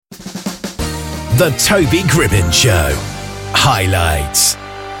The Toby Gribbin Show. Highlights.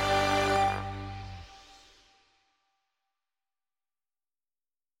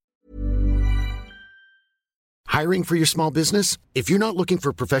 Hiring for your small business? If you're not looking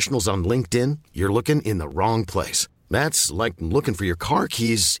for professionals on LinkedIn, you're looking in the wrong place. That's like looking for your car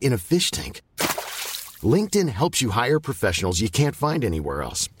keys in a fish tank. LinkedIn helps you hire professionals you can't find anywhere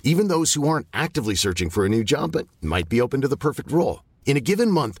else, even those who aren't actively searching for a new job but might be open to the perfect role. In a given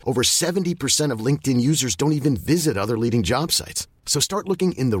month, over 70% of LinkedIn users don't even visit other leading job sites. So start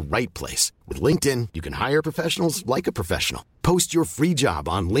looking in the right place. With LinkedIn, you can hire professionals like a professional. Post your free job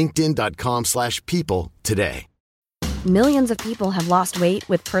on linkedin.com/people today. Millions of people have lost weight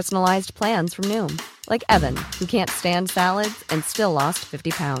with personalized plans from Noom. Like Evan, who can't stand salads and still lost 50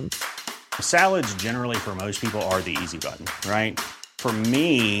 pounds. Salads generally for most people are the easy button, right? For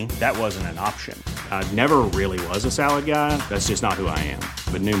me, that wasn't an option. I never really was a salad guy. That's just not who I am.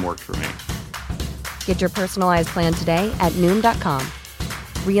 But Noom worked for me. Get your personalized plan today at Noom.com.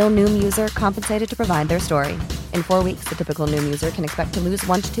 Real Noom user compensated to provide their story. In 4 weeks, the typical Noom user can expect to lose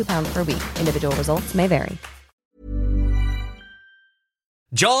 1 to 2 pounds per week. Individual results may vary.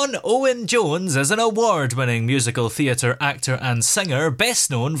 John Owen Jones is an award-winning musical theatre actor and singer, best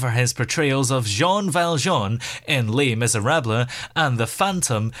known for his portrayals of Jean Valjean in Les Miserables and the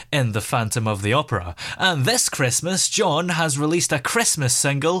Phantom in The Phantom of the Opera. And this Christmas, John has released a Christmas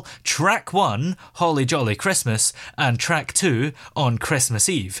single, Track 1, Holly Jolly Christmas, and Track 2, On Christmas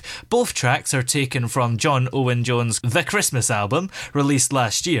Eve. Both tracks are taken from John Owen Jones' The Christmas album, released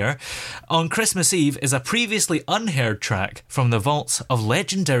last year. On Christmas Eve is a previously unheard track from the vaults of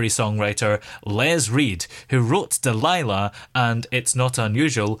legendary songwriter Les Reed, who wrote Delilah and It's Not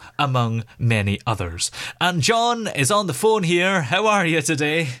Unusual, among many others. And John is on the phone here. How are you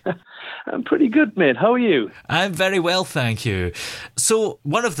today? I'm pretty good, mate. How are you? I'm very well, thank you. So,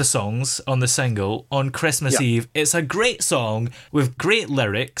 one of the songs on the single, On Christmas Eve, it's a great song with great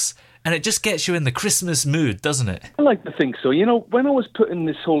lyrics, and it just gets you in the Christmas mood, doesn't it? I like to think so. You know, when I was putting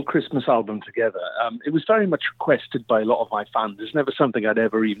this whole Christmas album together, it was very much requested by a lot of my fans. It's never something I'd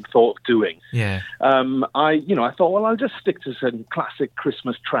ever even thought of doing. Yeah. I thought, well, I'll just stick to some classic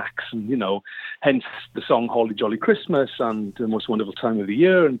Christmas tracks and, hence the song Holly Jolly Christmas and The Most Wonderful Time of the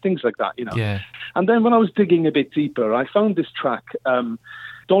Year and things like that, Yeah. And then when I was digging a bit deeper, I found this track,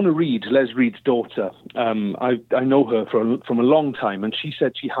 Donna Reed, Les Reed's daughter, I know her from a long time, and she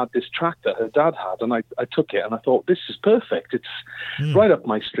said she had this track that her dad had, and I took it, and I thought, this is perfect. It's right up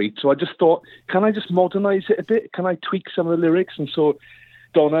my street. So I just thought, can I just modernise it a bit? Can I tweak some of the lyrics? And so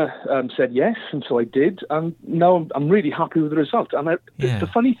Donna said yes, and so I did, and now I'm really happy with the result. And the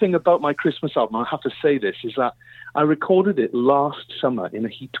funny thing about my Christmas album, I have to say this, is that I recorded it last summer in a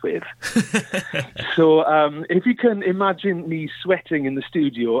heat wave. So if you can imagine me sweating in the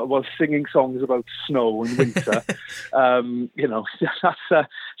studio while singing songs about snow and winter,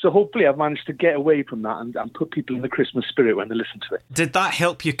 so hopefully I've managed to get away from that and put people in the Christmas spirit when they listen to it. Did that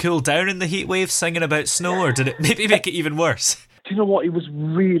help you cool down in the heat wave, singing about snow, or did it maybe make it even worse? Do you know what? It was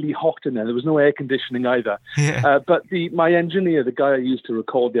really hot in there. There was no air conditioning either. Yeah. But my engineer, the guy I used to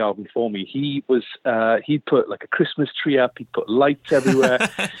record the album for me, he'd put like a Christmas tree up. He'd put lights everywhere.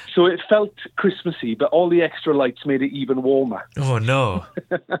 So it felt Christmassy, but all the extra lights made it even warmer. Oh, no.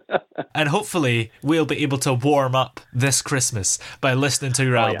 And hopefully we'll be able to warm up this Christmas by listening to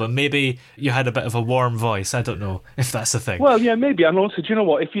your album. Yeah. Maybe you had a bit of a warm voice. I don't know if that's a thing. Well, yeah, maybe. And also, do you know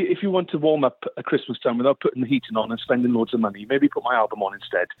what? If you want to warm up at Christmas time without putting the heating on and spending loads of money, maybe put my album on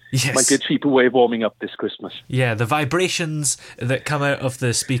instead. Yes. Might be a cheaper way of warming up this Christmas. Yeah, the vibrations that come out of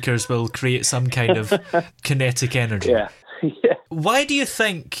the speakers will create some kind of kinetic energy. Yeah. Yeah. Why do you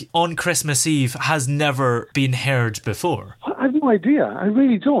think On Christmas Eve has never been heard before? I have no idea. I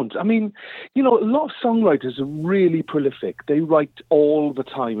really don't. I mean, a lot of songwriters are really prolific. They write all the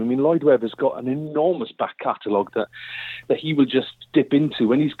time. I mean, Lloyd Webber's got an enormous back catalogue that he will just dip into.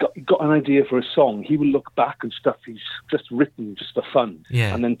 When he's got an idea for a song, he will look back and stuff he's just written just for fun,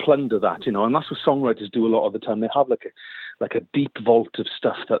 and then plunder that, and that's what songwriters do a lot of the time. They have like a deep vault of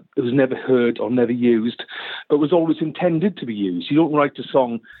stuff that was never heard or never used, but was always intended to be used. You don't write a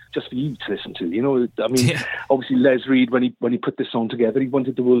song just for you to listen to. Obviously Les Reed, when he put this song together, he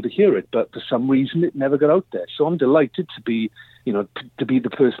wanted the world to hear it, but for some reason it never got out there. So I'm delighted to be the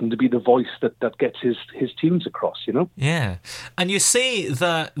person, to be the voice that gets his tunes across, Yeah. And you say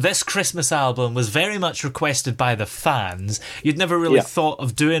that this Christmas album was very much requested by the fans. You'd never really thought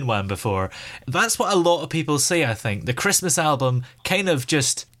of doing one before. That's what a lot of people say, I think. The Christmas album kind of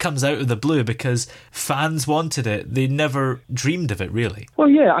just comes out of the blue because fans wanted it. They never dreamed of it, really. Well,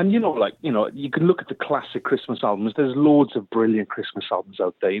 yeah, and you can look at the classic Christmas albums. There's loads of brilliant Christmas albums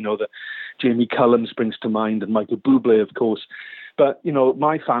out there. That Jamie Cullum springs to mind, and Michael Bublé, of course. But,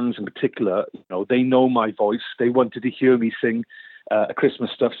 my fans in particular, they know my voice. They wanted to hear me sing Christmas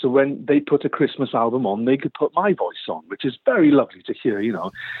stuff. So when they put a Christmas album on, they could put my voice on, which is very lovely to hear,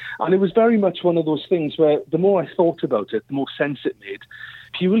 And it was very much one of those things where the more I thought about it, the more sense it made,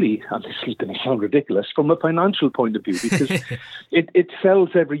 purely, and this is going to sound ridiculous, from a financial point of view, because it sells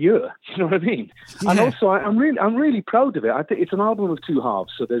every year. You know what I mean? Yeah. And also, I'm really proud of it. I think it's an album of two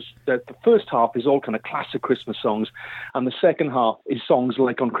halves. So there's the first half is all kind of classic Christmas songs, and the second half is songs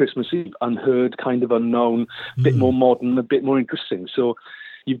like On Christmas Eve, unheard, kind of unknown, a bit more modern, a bit more interesting. So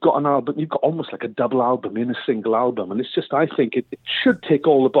you've got an album, you've got almost like a double album in a single album. And it's just, I think it should tick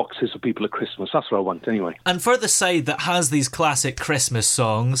all the boxes for people at Christmas. That's what I want anyway. And for the side that has these classic Christmas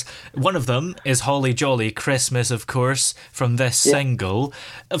songs, one of them is Holly Jolly Christmas, of course, from this single.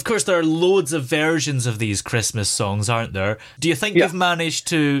 Of course, there are loads of versions of these Christmas songs, aren't there? Do you think you've managed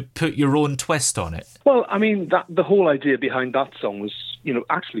to put your own twist on it? Well, I mean, the whole idea behind that song was,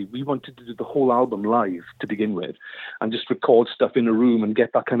 actually we wanted to do the whole album live to begin with and just record stuff in a room and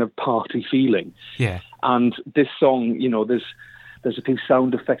get that kind of party feeling. Yeah. And this song, there's a few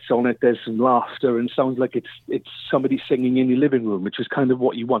sound effects on it, there's some laughter, and sounds like it's somebody singing in your living room, which is kind of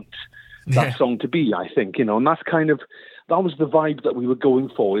what you want that song to be, I think, and that's that was the vibe that we were going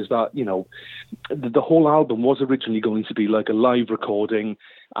for, is that, the whole album was originally going to be like a live recording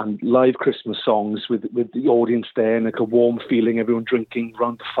and live Christmas songs with the audience there and like a warm feeling, everyone drinking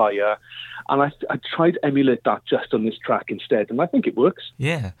around the fire. And I tried to emulate that just on this track instead, and I think it works.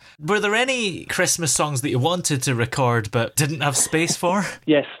 Yeah. Were there any Christmas songs that you wanted to record but didn't have space for?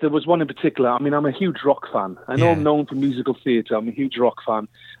 Yes, there was one in particular. I mean, I'm a huge rock fan. I know I'm known for musical theatre. I'm a huge rock fan.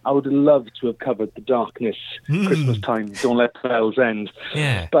 I would have loved to have covered The Darkness, Christmas Time, Don't Let the Bells End.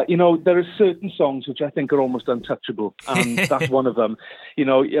 Yeah. But, there are certain songs which I think are almost untouchable, and that's one of them.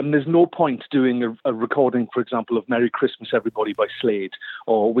 And there's no point doing a recording, for example, of Merry Christmas Everybody by Slade,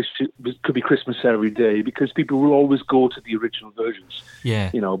 or Wish It Could Be Christmas Every Day, because people will always go to the original versions. Yeah.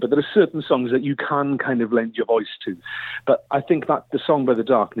 But there are certain songs that you can kind of lend your voice to. But I think that the song by The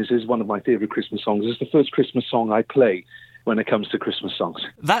Darkness is one of my favourite Christmas songs. It's the first Christmas song I play when it comes to Christmas songs.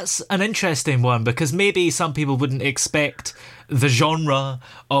 That's an interesting one, because maybe some people wouldn't expect the genre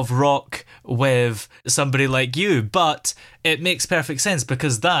of rock with somebody like you, but it makes perfect sense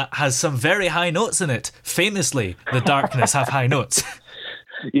because that has some very high notes in it. Famously, The Darkness have high notes.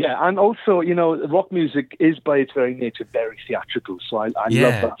 Yeah, and also, rock music is by its very nature very theatrical, so I love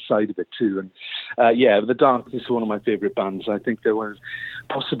that side of it too. And The Darkness is one of my favourite bands. I think they were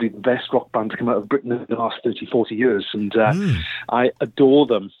possibly the best rock band to come out of Britain in the last 30, 40 years, and I adore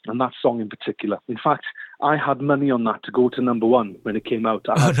them, and that song in particular. In fact, I had money on that to go to number one when it came out.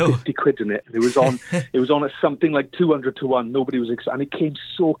 I had 50 quid in it. It was on at something like 200 to 1. Nobody was, and it came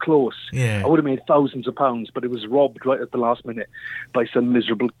so close. Yeah. I would have made thousands of pounds, but it was robbed right at the last minute by some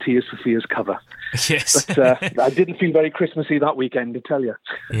miserable Tears for Fears cover. Yes. But I didn't feel very Christmassy that weekend, to tell you.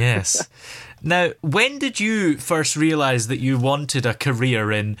 Yes. Now, when did you first realise that you wanted a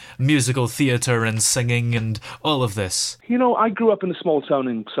career in musical theatre and singing and all of this? I grew up in a small town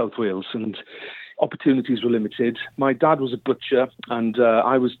in South Wales, and opportunities were limited. My dad was a butcher, and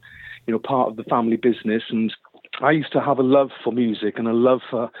I was, part of the family business, and I used to have a love for music and a love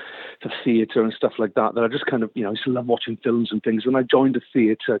for theatre and stuff like that I just kind of, I used to love watching films and things. And I joined a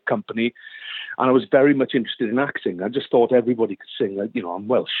theatre company, and I was very much interested in acting. I just thought everybody could sing. I'm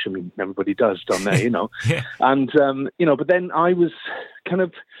Welsh. I mean, everybody does down there, Yeah. And, but then I was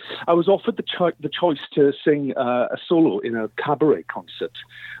offered the choice to sing a solo in a cabaret concert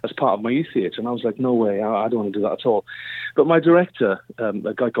as part of my youth theatre. And I was like, no way, I don't want to do that at all. But my director,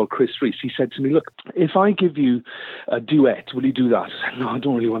 a guy called Chris Rees, he said to me, look, if I give you a duet, will you do that? I said, no, I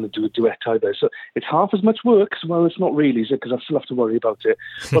don't really want to do a duet either. So it's half as much work. Well, it's not really, is it? Because I still have to worry about it.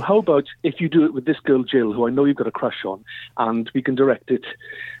 But how about if you do it with this girl, Jill, who I know you've got a crush on, and we can direct it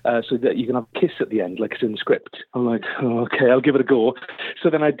so that you can have a kiss at the end, like it's in the script. I'm like, okay, I'll give it a go. So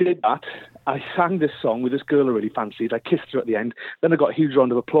then I did that. I sang this song with this girl I really fancied. I kissed her at the end. Then I got a huge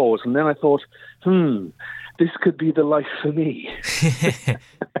round of applause. And then I thought, this could be the life for me.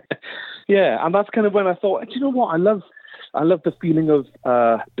 Yeah, and that's kind of when I thought, do you know what? I love the feeling of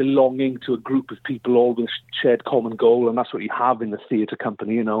belonging to a group of people, all with a shared common goal, and that's what you have in the theatre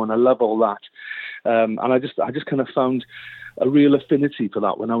company, and I love all that. And I just kind of found a real affinity for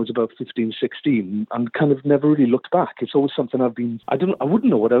that when I was about 15, 16, and kind of never really looked back. It's always something I wouldn't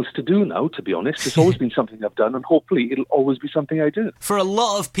know what else to do now, to be honest. It's always been something I've done, and hopefully it'll always be something I do. For a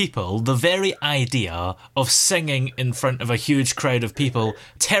lot of people, the very idea of singing in front of a huge crowd of people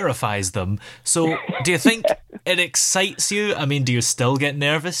terrifies them. So do you think it excites you? I mean, do you still get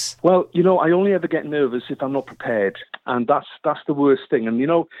nervous? Well, I only ever get nervous if I'm not prepared, and that's the worst thing. And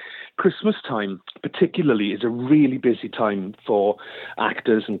Christmas time particularly is a really busy time for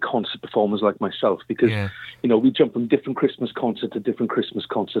actors and concert performers like myself, because we jump from different Christmas concert to different Christmas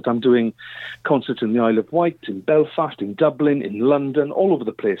concert. I'm doing concerts in the Isle of Wight, in Belfast, in Dublin, in London, all over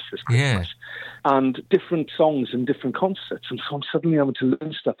the place this Christmas, and different songs and different concerts. And so I'm suddenly having to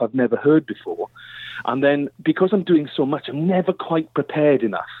learn stuff I've never heard before. And then because I'm doing so much, I'm never quite prepared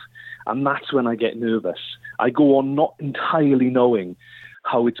enough. And that's when I get nervous. I go on not entirely knowing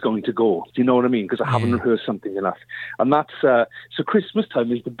how it's going to go. Do you know what I mean? Because I haven't rehearsed something enough. And that's, so Christmas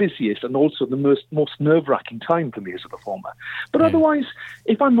time is the busiest and also the most nerve-wracking time for me as a performer. But otherwise,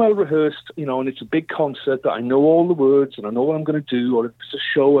 if I'm well rehearsed, and it's a big concert that I know all the words and I know what I'm going to do, or if it's a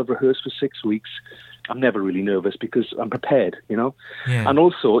show I've rehearsed for 6 weeks, I'm never really nervous because I'm prepared, And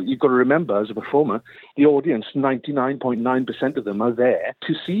also, you've got to remember, as a performer, the audience, 99.9% of them are there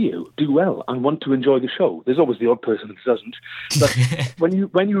to see you do well and want to enjoy the show. There's always the odd person that doesn't. But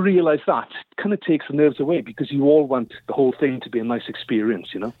when you realise that, it kind of takes the nerves away, because you all want the whole thing to be a nice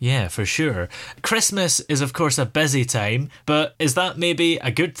experience, Yeah, for sure. Christmas is, of course, a busy time, but is that maybe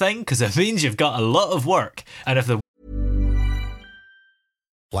a good thing? Because it means you've got a lot of work. And if the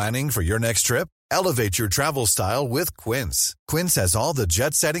Planning for your next trip? Elevate your travel style with Quince. Quince has all the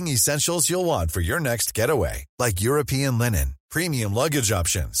jet-setting essentials you'll want for your next getaway, like European linen, premium luggage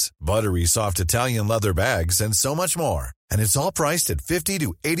options, buttery soft Italian leather bags, and so much more. And it's all priced at 50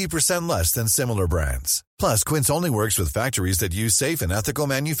 to 80% less than similar brands. Plus, Quince only works with factories that use safe and ethical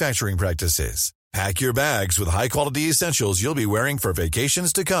manufacturing practices. Pack your bags with high-quality essentials you'll be wearing for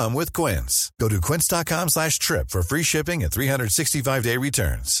vacations to come with Quince. Go to quince.com/trip for free shipping and 365-day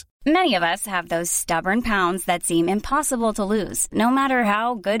returns. Many of us have those stubborn pounds that seem impossible to lose, no matter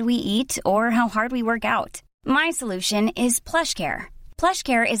how good we eat or how hard we work out. My solution is PlushCare.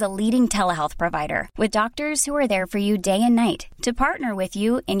 PlushCare is a leading telehealth provider with doctors who are there for you day and night to partner with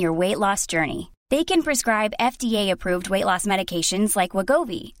you in your weight loss journey. They can prescribe FDA-approved weight loss medications like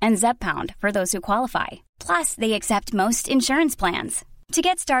Wegovy and Zepbound for those who qualify. Plus, they accept most insurance plans. To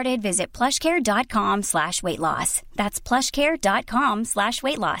get started, visit plushcare.com/weightloss. That's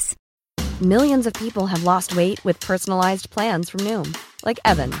plushcare.com/weightloss. Millions of people have lost weight with personalized plans from Noom. Like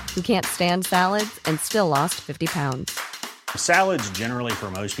Evan, who can't stand salads and still lost 50 pounds. Salads generally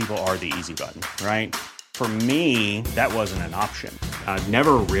for most people are the easy button, right? For me, that wasn't an option. I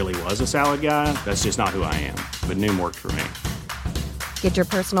never really was a salad guy. That's just not who I am. But Noom worked for me. Get your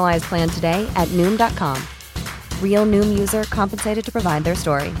personalized plan today at Noom.com. Real Noom user compensated to provide their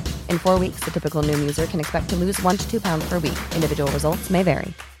story. In 4 weeks, the typical Noom user can expect to lose 1 to 2 pounds per week. Individual results may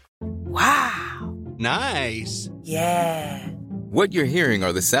vary. Wow. Nice. Yeah. What you're hearing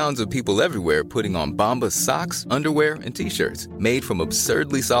are the sounds of people everywhere putting on Bombas socks, underwear, and T-shirts made from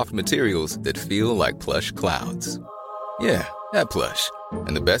absurdly soft materials that feel like plush clouds. Yeah, that plush.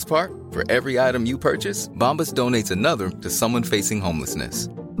 And the best part? For every item you purchase, Bombas donates another to someone facing homelessness.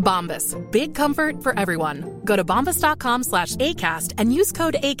 Bombas. Big comfort for everyone. Go to bombas.com/ACAST and use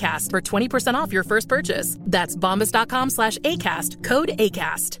code ACAST for 20% off your first purchase. That's bombas.com/ACAST. Code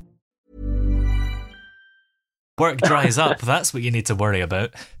ACAST. work dries up, that's what you need to worry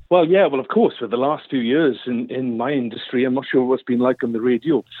about. Well, yeah, of course, for the last few years in my industry, I'm not sure what's been like on the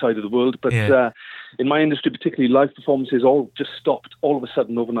radio side of the world, but in my industry, particularly, live performances all just stopped all of a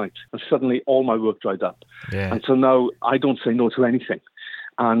sudden overnight, and suddenly all my work dried up. Yeah. And so now I don't say no to anything.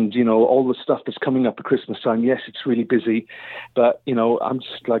 And, you know, all the stuff that's coming up at Christmas time, yes, it's really busy, but, you know, I'm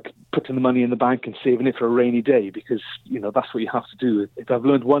just like putting the money in the bank and saving it for a rainy day because, you know, that's what you have to do. If I've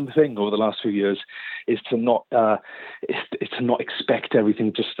learned one thing over the last few years is to not expect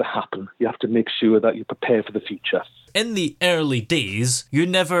everything just to happen. You have to make sure that you prepare for the future. In the early days, you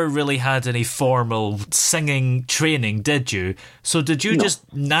never really had any formal singing training, did you? So did you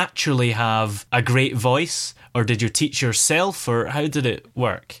just naturally have a great voice? Or did you teach yourself, or how did it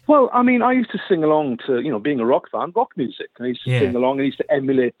work? Well, I mean, I used to sing along to, you know, being a rock fan, rock music. I used to sing along, I used to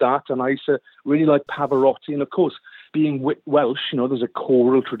emulate that, and I used to really like Pavarotti. And of course, being Welsh, you know, there's a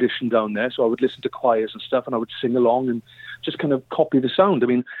choral tradition down there, so I would listen to choirs and stuff, and I would sing along and just kind of copy the sound. I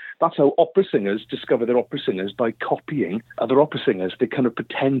mean, that's how opera singers discover their opera singers, by copying other opera singers. They kind of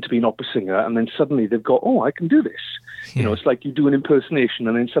pretend to be an opera singer, and then suddenly they've got, oh, I can do this. You know, it's like you do an impersonation,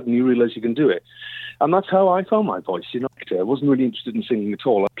 and then suddenly you realize you can do it. And that's how I found my voice. You know, I wasn't really interested in singing at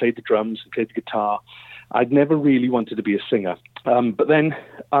all. I played the drums, I played the guitar. I'd never really wanted to be a singer. But then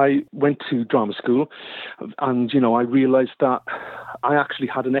I went to drama school, and, you know, I realized that I actually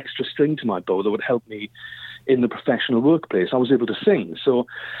had an extra string to my bow that would help me in the professional workplace. I was able to sing. So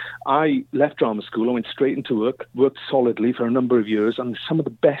I left drama school, I went straight into work, worked solidly for a number of years, and some of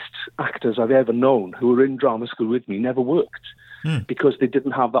the best actors I've ever known who were in drama school with me never worked because they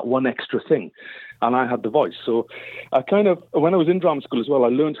didn't have that one extra thing. And I had the voice. So I kind of, when I was in drama school as well, I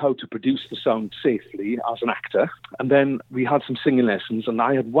learned how to produce the sound safely as an actor. And then we had some singing lessons, and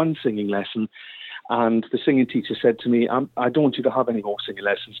I had one singing lesson. And the singing teacher said to me, I don't want you to have any more singing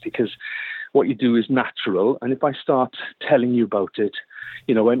lessons, because what you do is natural. And if I start telling you about it,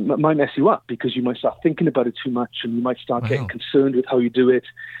 you know, it might mess you up, because you might start thinking about it too much, and you might start getting concerned with how you do it.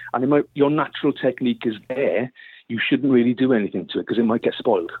 And your natural technique is there. You shouldn't really do anything to it, because it might get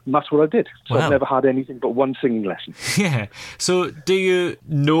spoiled. And that's what I did. So I've never had anything but one singing lesson. Yeah. So do you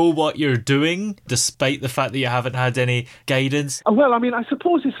know what you're doing, despite the fact that you haven't had any guidance? Well, I mean, I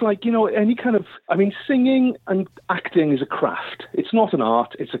suppose it's like, you know, any kind of... I mean, singing and acting is a craft. It's not an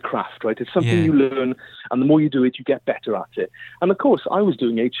art, it's a craft, right? It's something you learn, and the more you do it, you get better at it. And of course, I was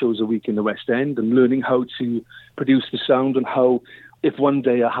doing 8 shows a week in the West End and learning how to produce the sound, and how, if one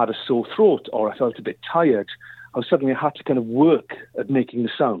day I had a sore throat or I felt a bit tired, I suddenly had to kind of work at making the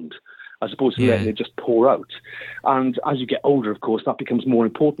sound, as opposed to letting it just pour out. And as you get older, of course, that becomes more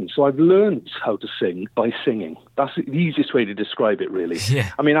important. So I've learned how to sing by singing. That's the easiest way to describe it, really. Yeah.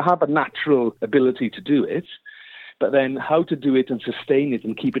 I mean, I have a natural ability to do it, but then how to do it and sustain it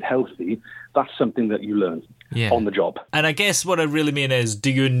and keep it healthy, that's something that you learn on the job. And I guess what I really mean is, do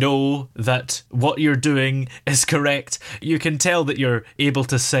you know that what you're doing is correct? You can tell that you're able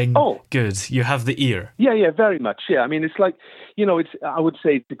to sing good. You have the ear. Yeah, very much. Yeah, I mean, it's like, you know, I would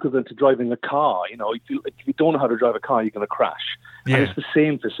say it's equivalent to driving a car. You know, if you don't know how to drive a car, you're going to crash. Yeah. And it's the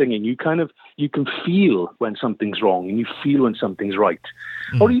same for singing. You can feel when something's wrong, and you feel when something's right.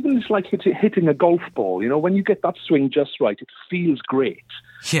 Or even it's like hitting a golf ball. You know, when you get that swing just right, it feels great.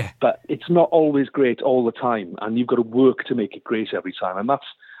 Yeah. But it's not always great all the time, and you've got to work to make it great every time. And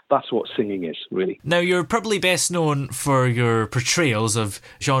that's what singing is, really. Now, you're probably best known for your portrayals of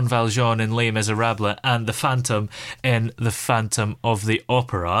Jean Valjean in Les Miserables and the Phantom in The Phantom of the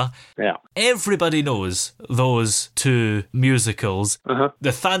Opera. Yeah. Everybody knows those two musicals.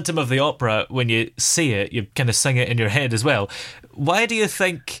 The Phantom of the Opera, when you see it, you kind of sing it in your head as well. Why do you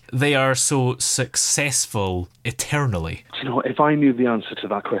think they are so successful eternally? You know, if I knew the answer to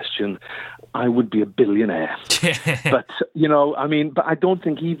that question, I would be a billionaire. But, you know, I mean, but I don't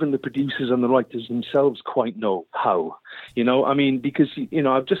think even the producers and the writers themselves quite know how. You know, I mean, because, you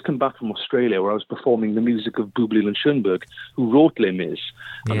know, I've just come back from Australia, where I was performing the music of Boublil and Schoenberg, who wrote Les Mis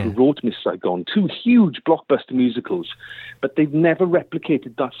and who wrote Miss Saigon, 2 huge blockbuster musicals, but they've never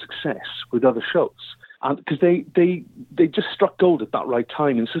replicated that success with other shows. And because they just struck gold at that right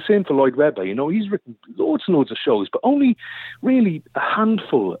time. And it's the same for Lloyd Webber. You know, he's written loads and loads of shows, but only really a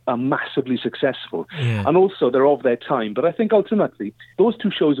handful are massively successful. Yeah. And also they're of their time. But I think ultimately those 2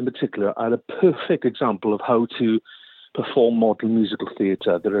 shows in particular are a perfect example of how to perform modern musical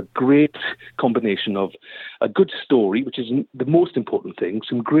theatre. They're a great combination of a good story, which is the most important thing,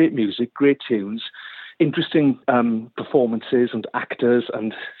 some great music, great tunes, interesting performances and actors,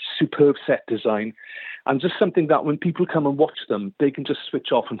 and superb set design, and just something that when people come and watch them, they can just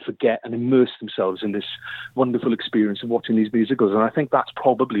switch off and forget and immerse themselves in this wonderful experience of watching these musicals. And I think that's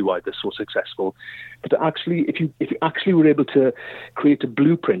probably why they're so successful. But actually, if you actually were able to create a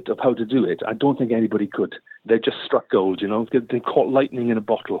blueprint of how to do it, I don't think anybody could. They just struck gold, you know. They caught lightning in a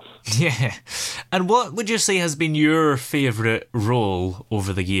bottle. Yeah. And what would you say has been your favourite role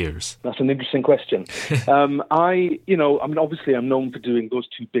over the years? That's an interesting question. Obviously I'm known for doing those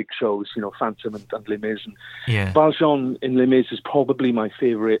 2 big shows, you know, Phantom and Les Mis. And Valjean in Les Mis is probably my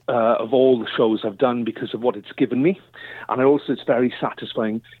favourite of all the shows I've done because of what it's given me. And also it's very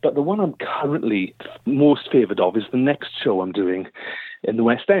satisfying. But the one I'm currently most favoured of is the next show I'm doing in the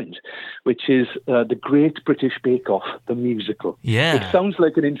West End, which is the Great British Bake Off, the musical. Yeah. It sounds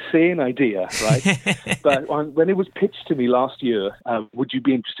like an insane idea, right? But when it was pitched to me last year, would you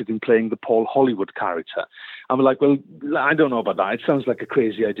be interested in playing the Paul Hollywood character? I'm like, well, I don't know about that. It sounds like a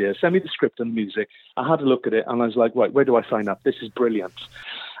crazy idea. Send me the script and music. I had a look at it and I was like, right, where do I sign up? This is brilliant.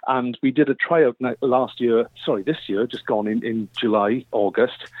 And we did a tryout this year, just gone in July,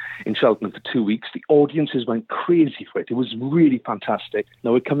 August, in Cheltenham for 2 weeks. The audiences went crazy for it. It was really fantastic.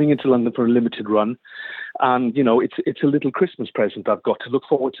 Now we're coming into London for a limited run. And, it's a little Christmas present I've got to look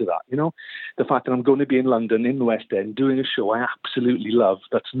forward to that. The fact that I'm going to be in London, in the West End, doing a show I absolutely love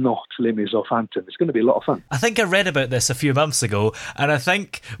that's not Les Mis or Phantom. It's going to be a lot of fun. I think I read about this a few months ago, and I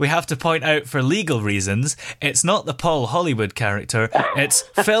think we have to point out, for legal reasons, it's not the Paul Hollywood character, it's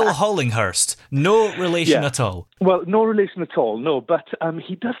Phil Hollinghurst. No relation at all. Well, no relation at all, no, but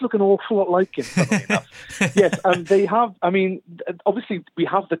he does look an awful lot like him, funnily enough. Yes, and they have, obviously we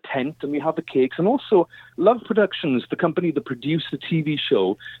have the tent and we have the cakes, and also Love Productions, the company that produced the TV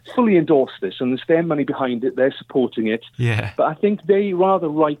show, fully endorsed this, and there's their money behind it, they're supporting it. Yeah. But I think they rather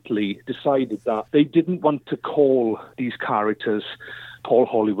rightly decided that they didn't want to call these characters Paul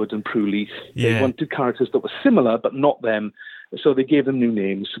Hollywood and Prue Leith. Yeah. They wanted characters that were similar, but not them. So they gave them new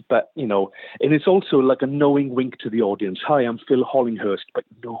names, but, and it's also like a knowing wink to the audience. Hi, I'm Phil Hollinghurst, but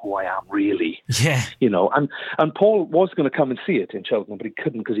you know who I am, really. Yeah. And Paul was going to come and see it in Cheltenham, but he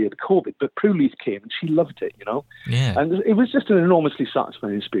couldn't because he had COVID. But Prue Leith came and she loved it, Yeah. And it was just an enormously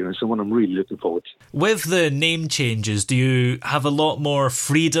satisfying experience and one I'm really looking forward to. With the name changes, do you have a lot more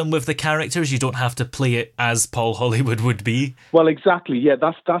freedom with the characters? You don't have to play it as Paul Hollywood would be? Well, exactly, yeah.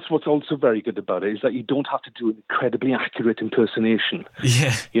 That's what's also very good about it, is that you don't have to do an incredibly accurate impersonation.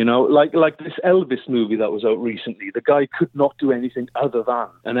 Yeah. Like this Elvis movie that was out recently, the guy could not do anything other than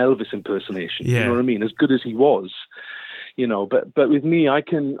an Elvis impersonation. Yeah. You know what I mean? As good as he was, but with me, I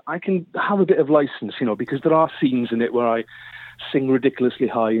can have a bit of license, because there are scenes in it where I sing ridiculously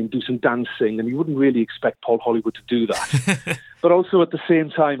high and do some dancing, and you wouldn't really expect Paul Hollywood to do that. But also at the same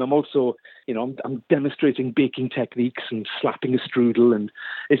time, I'm also, I'm demonstrating baking techniques and slapping a strudel, and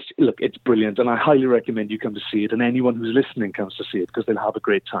it's brilliant, and I highly recommend you come to see it, and anyone who's listening comes to see it because they'll have a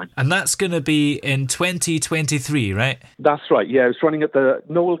great time. And that's going to be in 2023, right? That's right, yeah. It's running at the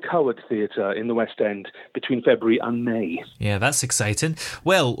Noel Coward Theatre in the West End between February and May. Yeah, that's exciting.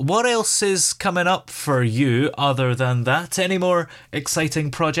 Well, what else is coming up for you other than that? Any more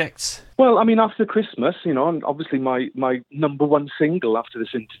exciting projects? Well, after Christmas, and obviously my number one single after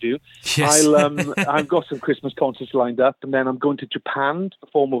this interview, yes. I've got some Christmas concerts lined up, and then I'm going to Japan to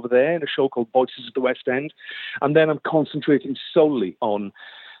perform over there in a show called Voices of the West End, and then I'm concentrating solely on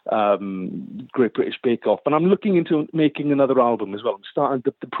Great British Bake Off, and I'm looking into making another album as well. I'm starting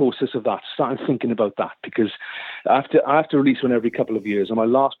the process of that, starting thinking about that, because I have to release one every couple of years, and my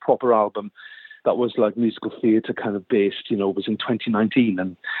last proper album that was like musical theatre kind of based, was in 2019.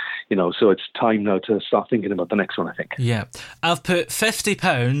 And, so it's time now to start thinking about the next one, I think. Yeah. I've put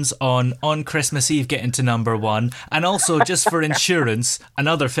 £50 on Christmas Eve getting to number one. And also, just for insurance,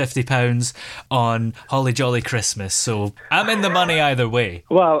 another £50 on Holly Jolly Christmas. So I'm in the money either way.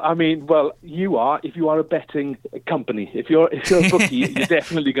 Well, you are, if you are a betting company. If you're a bookie, you're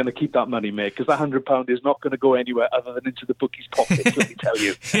definitely going to keep that money, mate, because that £100 is not going to go anywhere other than into the bookie's pockets, let me tell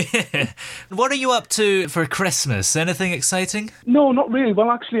you. Yeah. What are you up to for Christmas? Anything exciting? No, not really.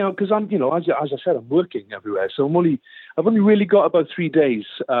 Well, actually, because I'm, as I said, I'm working everywhere, so I've only really got about 3 days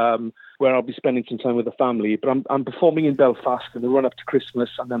where I'll be spending some time with the family. But I'm performing in Belfast in the run up to Christmas,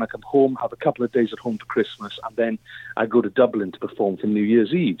 and then I come home, have a couple of days at home for Christmas, and then I go to Dublin to perform for New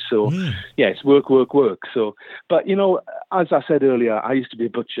Year's Eve. So yeah, it's work. So, but as I said earlier, I used to be a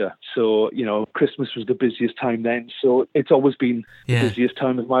butcher, so Christmas was the busiest time then. So it's always been the busiest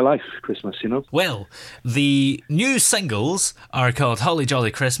time of my life, Christmas. Well, the new singles are called Holly Jolly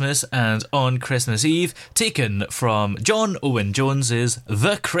Christmas and On Christmas Eve, taken from John Owen Jones's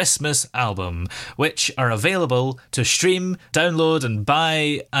The Christmas Album, which are available to stream, download and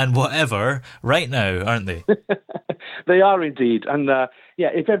buy and whatever right now, aren't they? They are indeed. And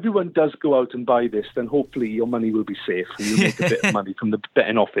if everyone does go out and buy this, then hopefully your money will be safe and you'll make a bit of money from the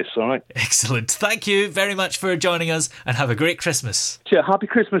betting office, all right? Excellent. Thank you very much for joining us, and have a great Christmas. Sure. Happy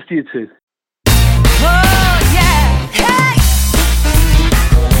Christmas to you too. Oh, yeah. Hey!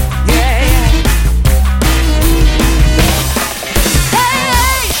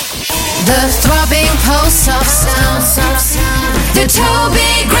 The throbbing pulse of sound. The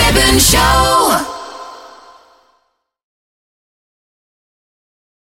Toby Gribbon Show.